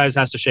 one of those guys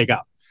has to shake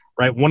out,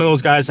 right? One of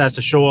those guys has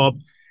to show up,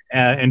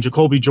 and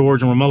Jacoby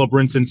George and Romello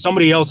Brinson,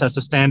 somebody else has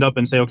to stand up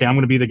and say, okay, I'm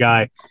going to be the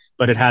guy,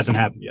 but it hasn't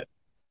happened yet.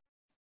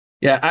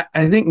 Yeah,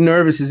 I think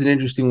nervous is an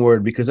interesting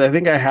word, because I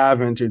think I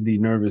have entered the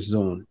nervous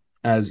zone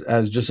as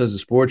a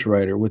sports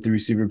writer with the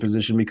receiver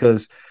position,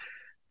 because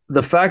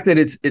the fact that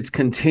it's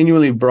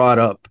continually brought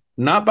up,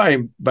 not by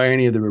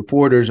any of the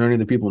reporters or any of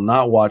the people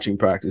not watching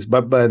practice,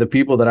 but by the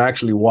people that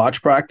actually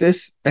watch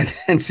practice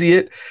and see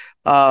it.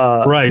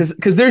 Right.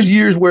 Because there's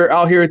years where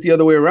I'll hear it the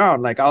other way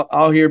around. Like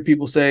I'll hear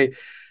people say,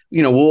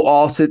 we'll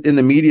all sit in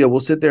the media, we'll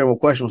sit there and we'll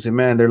question, we'll say,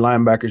 man, their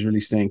linebackers really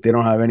stink. They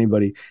don't have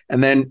anybody.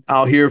 And then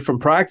I'll hear from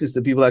practice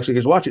that people actually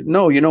just watch it.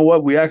 No, you know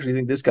what? We actually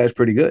think this guy's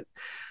pretty good.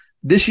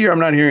 This year, I'm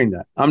not hearing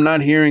that. I'm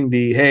not hearing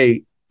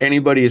hey,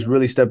 anybody is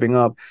really stepping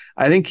up.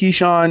 I think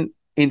Keyshawn,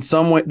 in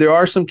some way, there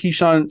are some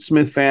Keyshawn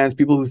Smith fans,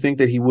 people who think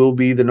that he will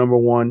be the number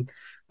one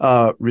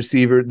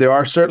receiver. There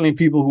are certainly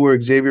people who are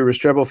Xavier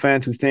Restrepo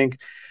fans who think,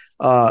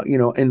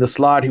 in the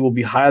slot, he will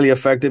be highly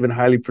effective and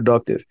highly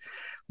productive.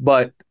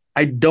 But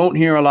I don't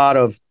hear a lot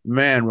of,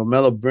 man,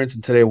 Romello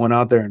Brinson today went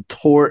out there and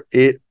tore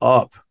it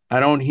up. I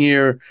don't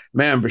hear,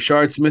 man,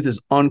 Brashard Smith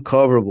is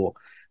uncoverable.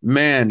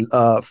 Man,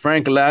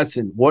 Frank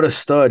Ladson, what a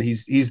stud.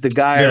 He's the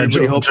guy. Yeah,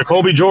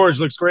 Jacoby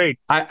George looks great.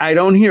 I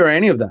don't hear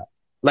any of that.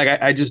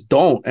 Like, I just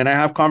don't. And I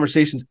have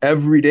conversations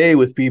every day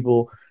with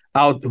people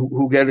out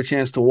who get a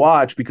chance to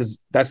watch, because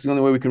that's the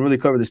only way we can really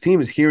cover this team,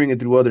 is hearing it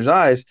through others'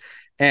 eyes.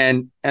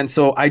 And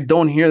so I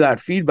don't hear that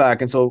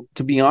feedback. And so,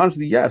 to be honest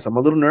with you, yes, I'm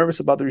a little nervous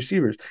about the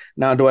receivers.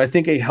 Now, do I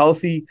think a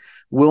healthy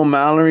Will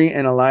Mallory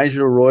and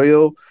Elijah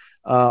Arroyo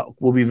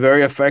will be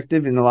very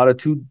effective in a lot of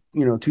two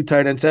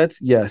tight end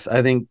sets? Yes,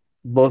 I think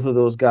both of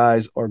those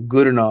guys are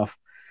good enough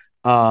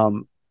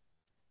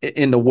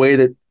in the way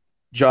that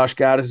Josh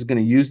Gaddis is going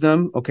to use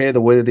them, okay,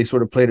 the way that they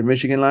sort of played at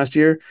Michigan last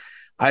year.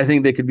 I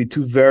think they could be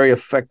two very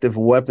effective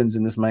weapons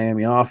in this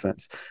Miami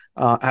offense.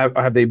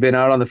 Have they been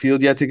out on the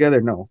field yet together?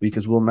 No,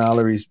 because Will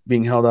Mallory's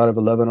being held out of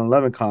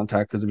 11-on-11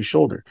 contact because of his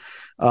shoulder.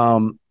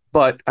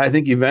 But I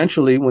think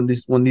eventually, when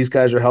these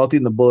guys are healthy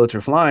and the bullets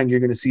are flying,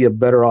 you're going to see a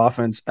better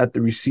offense at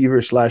the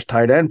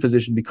receiver/tight end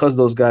position, because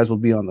those guys will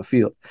be on the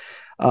field.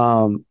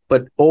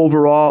 But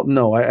overall,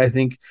 no, I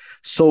think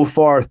so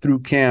far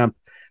through camp,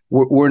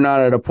 we're not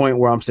at a point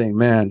where I'm saying,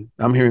 man,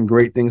 I'm hearing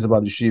great things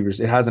about the receivers.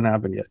 It hasn't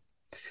happened yet.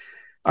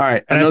 All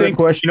right. And another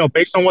question,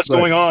 based on what's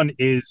going on,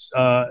 is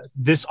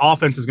this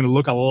offense is going to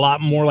look a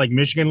lot more like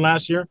Michigan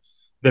last year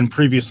than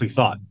previously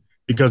thought,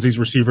 because these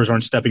receivers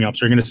aren't stepping up.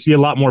 So you're going to see a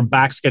lot more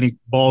backs getting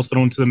balls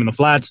thrown to them in the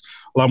flats,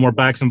 a lot more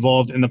backs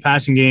involved in the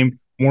passing game,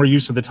 more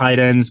use of the tight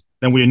ends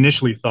than we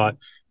initially thought.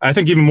 I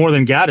think even more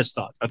than Gaddis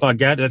thought. I think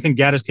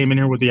Gaddis came in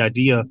here with the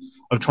idea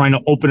of trying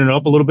to open it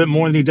up a little bit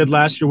more than he did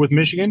last year with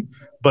Michigan.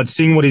 But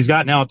seeing what he's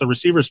got now at the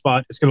receiver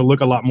spot, it's going to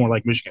look a lot more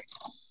like Michigan.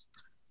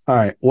 All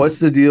right. What's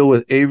the deal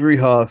with Avery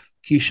Huff,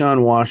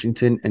 Keyshawn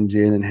Washington, and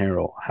Jalen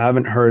Harrell?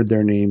 Haven't heard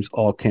their names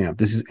all camp.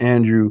 This is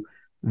Andrew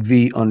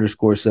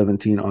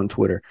V_17 on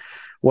Twitter.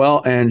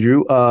 Well,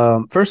 Andrew,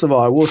 first of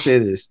all, I will say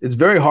this. It's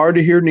very hard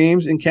to hear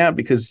names in camp,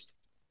 because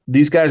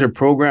these guys are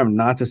programmed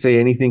not to say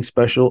anything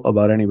special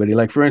about anybody.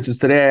 Like, for instance,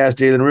 today I asked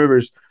Jalen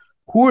Rivers,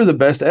 who are the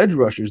best edge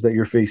rushers that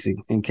you're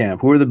facing in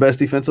camp? Who are the best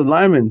defensive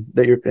linemen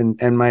that you're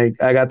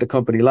I got the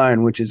company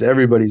line, which is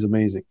everybody's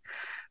amazing.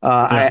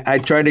 I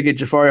tried to get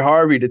Jafari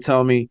Harvey to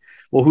tell me,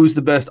 well, who's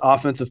the best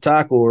offensive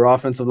tackle or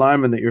offensive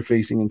lineman that you're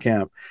facing in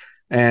camp?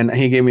 And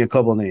he gave me a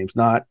couple names,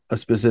 not a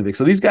specific.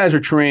 So these guys are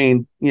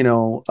trained,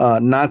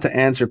 not to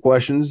answer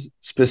questions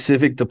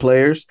specific to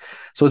players.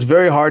 So it's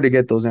very hard to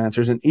get those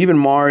answers. And even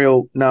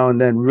Mario now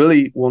and then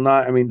really will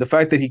not. I mean, the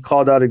fact that he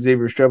called out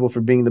Xavier Restrepo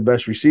for being the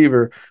best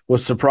receiver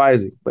was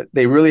surprising, but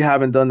they really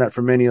haven't done that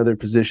for many other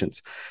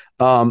positions.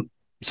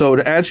 So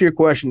to answer your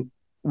question,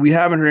 we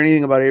haven't heard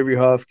anything about Avery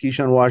Huff,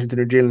 Keyshawn Washington,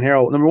 or Jalen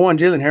Harrell. Number one,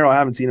 Jalen Harrell, I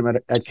haven't seen him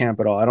at camp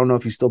at all. I don't know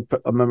if he's still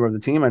a member of the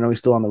team. I know he's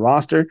still on the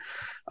roster.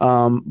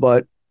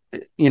 But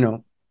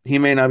he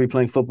may not be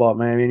playing football at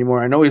Miami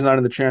anymore. I know he's not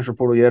in the transfer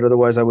portal yet.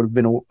 Otherwise, I would have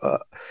been,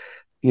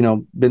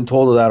 been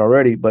told of that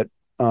already. But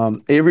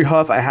Avery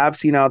Huff, I have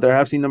seen out there. I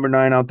have seen number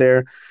 9 out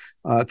there.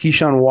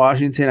 Keyshawn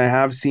Washington, I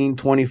have seen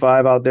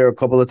 25 out there a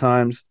couple of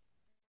times.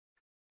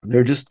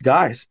 They're just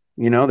guys.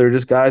 They're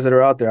just guys that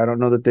are out there. I don't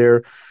know that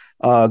they're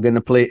going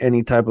to play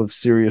any type of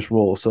serious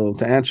role. So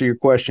to answer your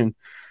question,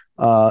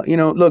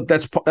 look,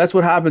 that's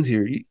what happens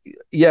here.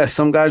 Yes,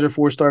 some guys are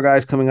 4-star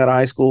guys coming out of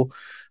high school.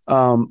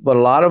 But a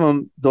lot of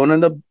them don't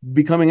end up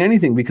becoming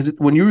anything, because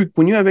when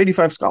you have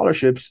 85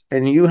 scholarships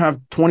and you have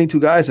 22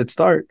 guys that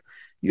start,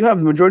 you have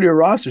the majority of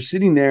roster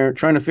sitting there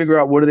trying to figure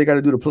out what do they got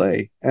to do to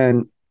play.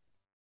 And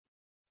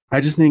I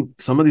just think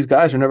some of these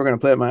guys are never going to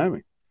play at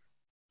Miami.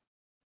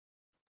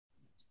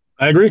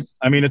 I agree.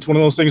 I mean, it's one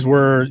of those things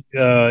where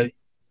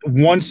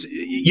once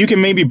you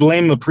can maybe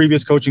blame the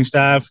previous coaching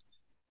staff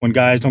when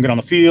guys don't get on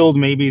the field.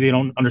 Maybe they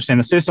don't understand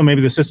the system.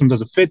 Maybe the system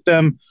doesn't fit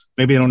them.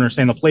 Maybe they don't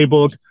understand the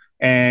playbook.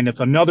 And if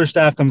another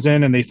staff comes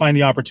in and they find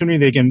the opportunity,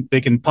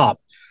 they can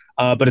pop.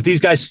 But if these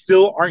guys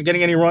still aren't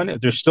getting any run,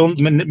 if there's still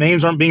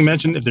names aren't being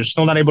mentioned, if they're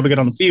still not able to get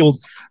on the field,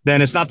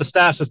 then it's not the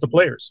staffs, it's the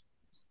players.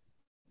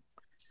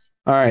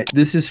 All right.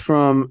 This is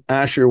from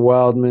Asher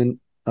Wildman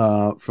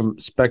from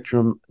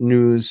Spectrum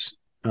News.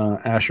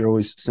 Asher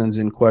always sends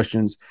in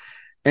questions.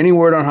 Any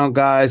word on how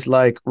guys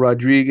like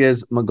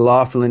Rodriguez,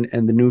 McLaughlin,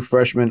 and the new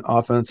freshman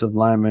offensive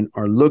linemen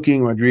are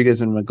looking?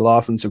 Rodriguez and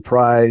McLaughlin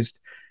surprised,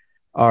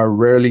 are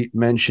rarely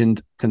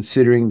mentioned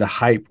considering the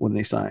hype when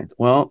they signed.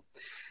 Well,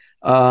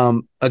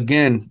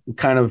 again,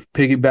 kind of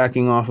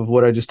piggybacking off of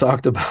what I just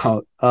talked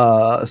about.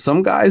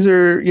 Some guys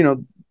are,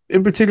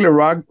 in particular,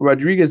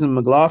 Rodriguez and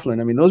McLaughlin.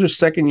 I mean, those are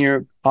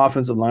second-year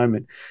offensive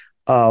linemen.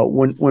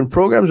 When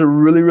programs are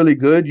really, really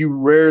good, you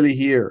rarely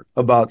hear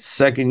about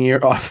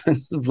second-year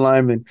offensive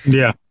linemen.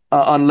 Yeah.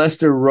 Unless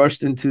they're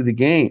rushed into the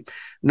game.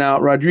 Now,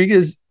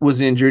 Rodriguez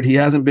was injured. He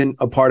hasn't been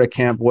a part of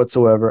camp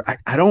whatsoever.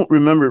 I don't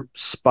remember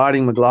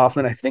spotting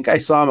McLaughlin. I think I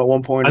saw him at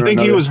one point. I think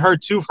he was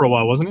hurt too for a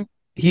while, wasn't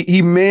he?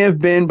 He may have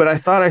been, but I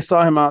thought I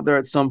saw him out there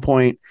at some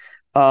point.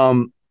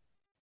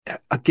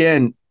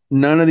 Again,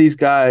 none of these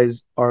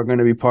guys are going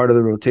to be part of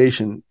the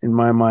rotation in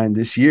my mind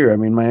this year. I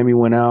mean, Miami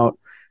went out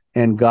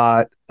and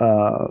got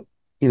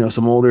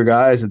some older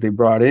guys that they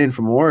brought in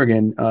from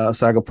Oregon,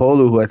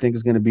 Sagapolu, who I think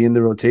is going to be in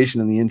the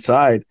rotation on the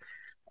inside.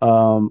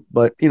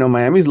 But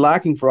Miami's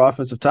lacking for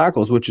offensive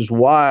tackles, which is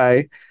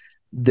why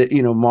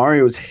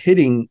Mario is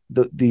hitting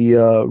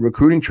the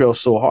recruiting trail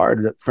so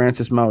hard.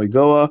 Francis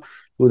Mauigoa,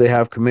 who they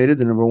have committed,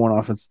 the number one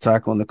offensive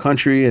tackle in the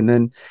country, and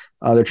then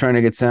they're trying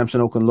to get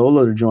Samson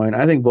Okunlola to join.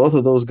 I think both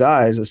of those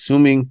guys,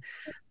 assuming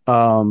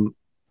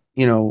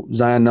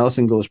Zion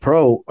Nelson goes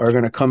pro, are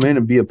going to come in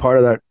and be a part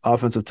of that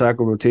offensive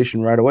tackle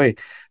rotation right away.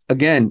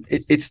 Again,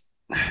 it's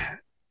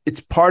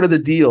part of the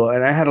deal.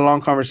 And I had a long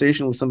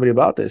conversation with somebody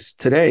about this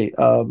today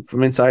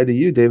from inside the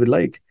U, David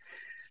Lake.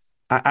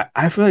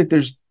 I feel like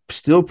there's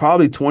still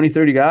probably 20,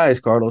 30 guys,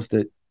 Carlos,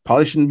 that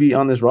probably shouldn't be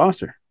on this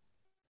roster.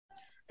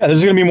 Yeah,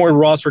 there's going to be more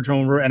roster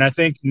turnover. And I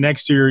think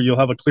next year you'll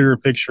have a clearer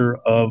picture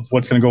of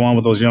what's going to go on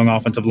with those young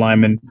offensive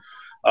linemen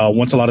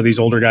once a lot of these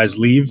older guys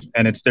leave.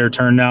 And it's their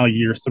turn now,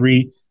 year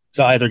 3,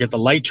 to either get the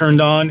light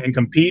turned on and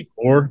compete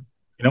or,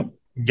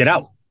 get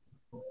out.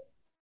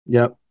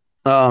 Yep.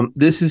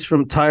 This is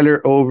from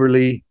Tyler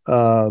Overly,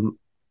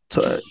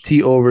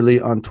 T Overly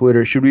on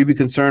Twitter. Should we be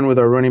concerned with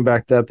our running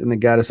back depth in the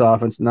Gaddis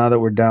offense now that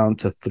we're down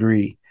to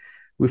 3?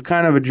 We've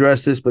kind of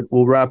addressed this, but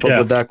we'll wrap up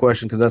with that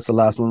question because that's the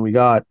last one we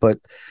got. But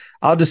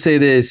I'll just say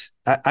this.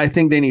 I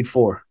think they need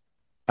 4.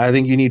 I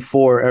think you need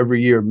 4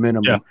 every year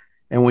minimum. Yeah.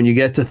 And when you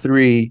get to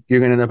 3, you're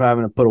going to end up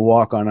having to put a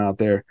walk-on out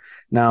there.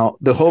 Now,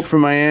 the hope for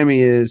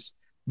Miami is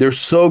they're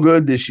so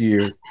good this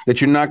year that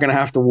you're not going to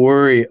have to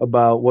worry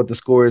about what the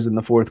score is in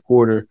the fourth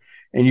quarter.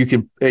 And you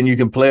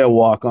can play a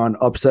walk-on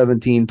up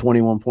 17,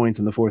 21 points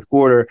in the fourth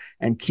quarter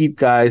and keep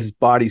guys'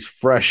 bodies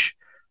fresh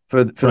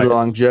for the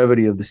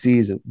longevity of the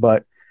season.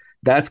 But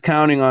that's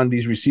counting on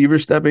these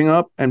receivers stepping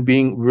up and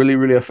being really,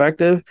 really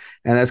effective.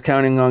 And that's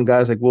counting on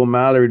guys like Will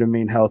Mallory to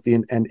remain healthy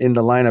and in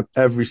the lineup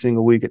every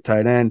single week at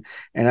tight end.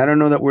 And I don't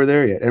know that we're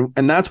there yet.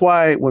 And that's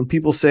why when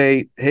people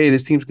say, hey,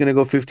 this team's going to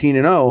go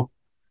 15-0,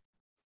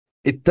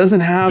 it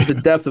doesn't have the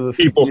depth of a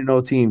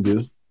 15-0 team,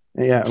 dude.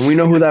 Yeah, and we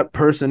know who that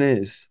person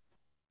is.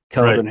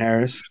 Kelvin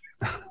Harris.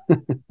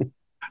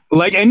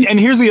 And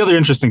here's the other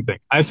interesting thing.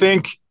 I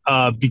think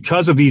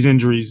because of these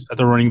injuries at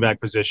the running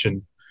back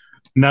position,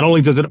 not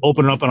only does it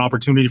open up an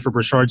opportunity for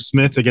Brashard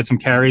Smith to get some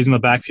carries in the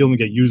backfield and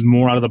get used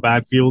more out of the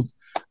backfield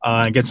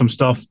and get some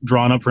stuff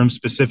drawn up for him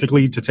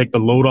specifically to take the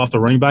load off the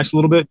running backs a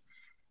little bit.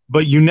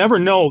 But you never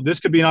know. This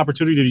could be an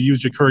opportunity to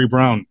use Ja'Cory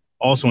Brown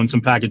also in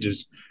some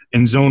packages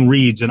and zone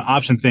reads and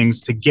option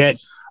things to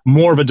get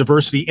more of a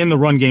diversity in the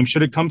run game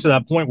should it come to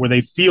that point where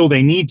they feel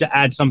they need to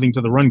add something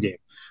to the run game.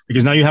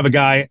 Because now you have a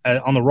guy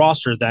on the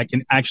roster that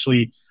can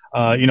actually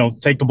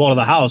take the ball to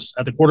the house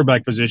at the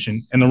quarterback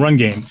position in the run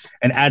game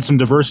and add some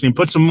diversity and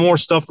put some more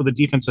stuff for the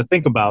defense to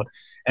think about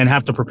and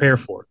have to prepare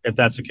for if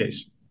that's the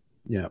case.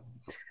 Yeah.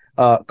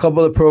 A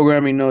couple of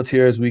programming notes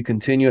here as we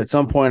continue. At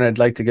some point, I'd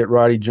like to get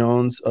Roddy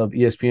Jones of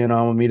ESPN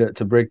on with me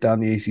to break down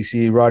the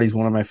ACC. Roddy's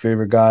one of my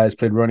favorite guys,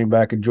 played running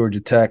back at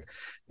Georgia Tech,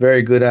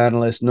 very good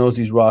analyst, knows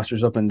these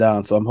rosters up and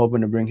down. So I'm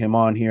hoping to bring him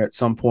on here at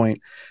some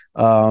point.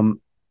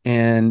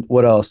 And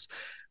what else?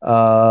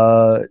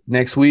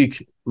 Next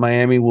week,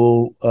 Miami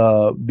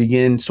will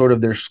begin sort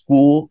of their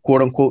school,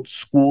 quote unquote,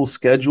 school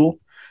schedule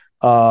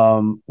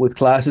with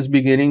classes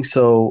beginning.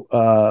 So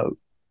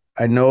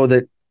I know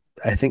that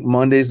I think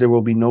Mondays there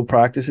will be no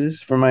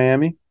practices for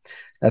Miami.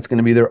 That's going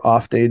to be their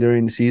off day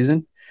during the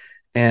season.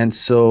 And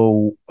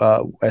so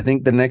I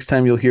think the next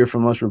time you'll hear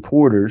from us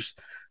reporters,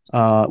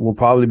 will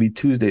probably be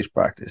Tuesday's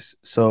practice.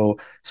 So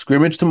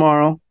scrimmage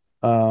tomorrow,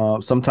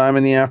 sometime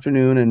in the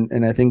afternoon.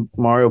 And I think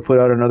Mario put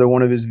out another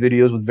one of his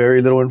videos with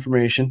very little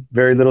information,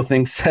 very little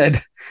things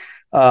said.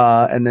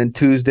 And then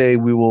Tuesday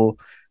we will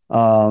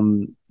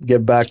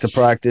get back to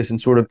practice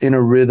and sort of in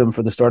a rhythm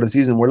for the start of the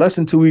season. We're less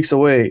than 2 weeks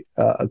away,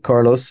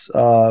 Carlos.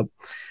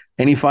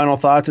 Any final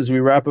thoughts as we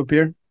wrap up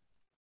here?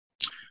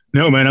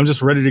 No, man, I'm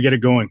just ready to get it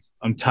going.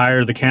 I'm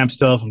tired of the camp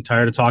stuff. I'm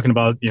tired of talking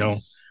about,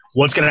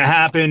 what's going to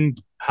happen.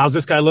 How's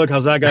this guy look?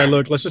 How's that guy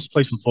look? Let's just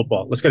play some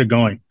football. Let's get it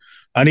going.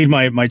 I need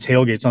my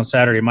tailgates on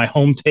Saturday, my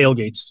home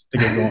tailgates to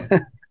get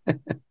going.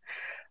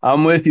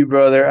 I'm with you,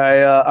 brother.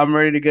 I'm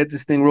ready to get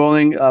this thing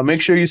rolling.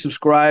 Make sure you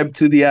subscribe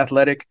to The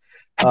Athletic.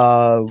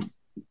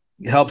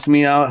 Helps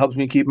me out, helps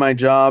me keep my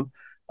job.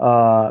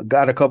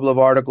 Got a couple of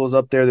articles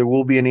up there. There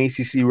will be an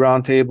ACC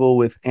roundtable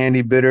with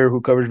Andy Bitter,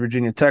 who covers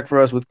Virginia Tech for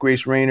us, with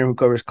Grace Rayner, who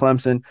covers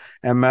Clemson,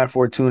 and Matt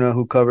Fortuna,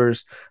 who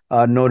covers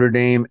Notre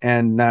Dame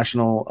and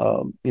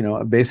national,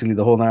 basically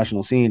the whole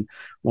national scene,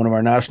 one of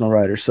our national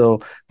writers.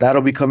 So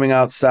that'll be coming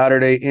out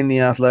Saturday in The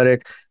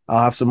Athletic.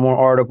 I'll have some more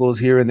articles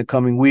here in the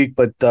coming week,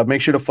 but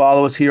make sure to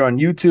follow us here on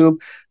YouTube,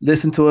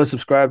 listen to us,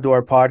 subscribe to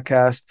our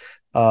podcast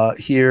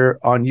here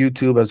on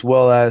YouTube, as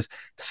well as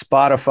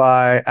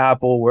Spotify,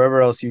 Apple,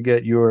 wherever else you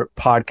get your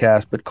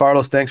podcast. But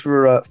Carlos, thanks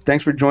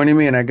for joining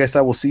me, and I guess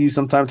I will see you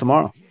sometime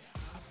tomorrow.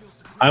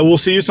 I will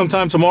see you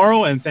sometime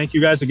tomorrow, and thank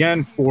you guys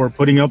again for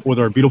putting up with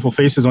our beautiful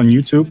faces on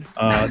YouTube.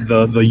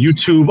 The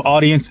YouTube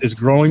audience is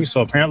growing,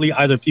 so apparently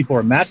either people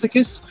are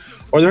masochists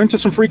or they're into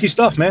some freaky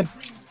stuff, man.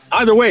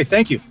 Either way,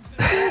 thank you.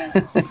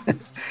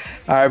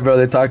 All right,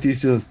 brother. Talk to you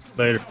soon.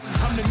 Later.